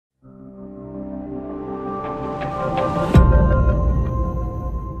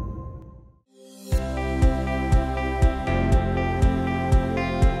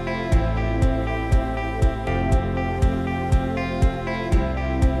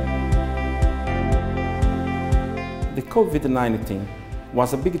COVID-19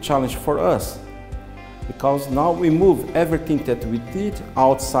 was a big challenge for us, because now we move everything that we did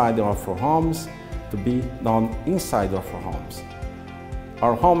outside of our homes to be done inside of our homes.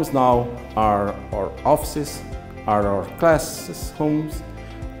 Our homes now are our offices, are our classrooms,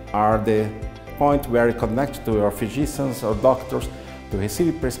 are the point where we connect to our physicians or doctors to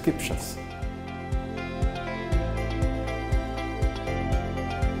receive prescriptions.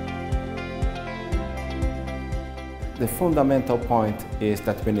 The fundamental point is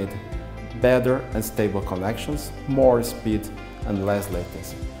that we need better and stable connections, more speed and less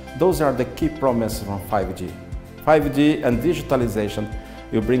latency. Those are the key promises from 5G. 5G and digitalization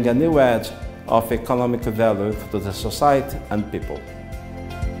will bring a new edge of economic value to the society and people.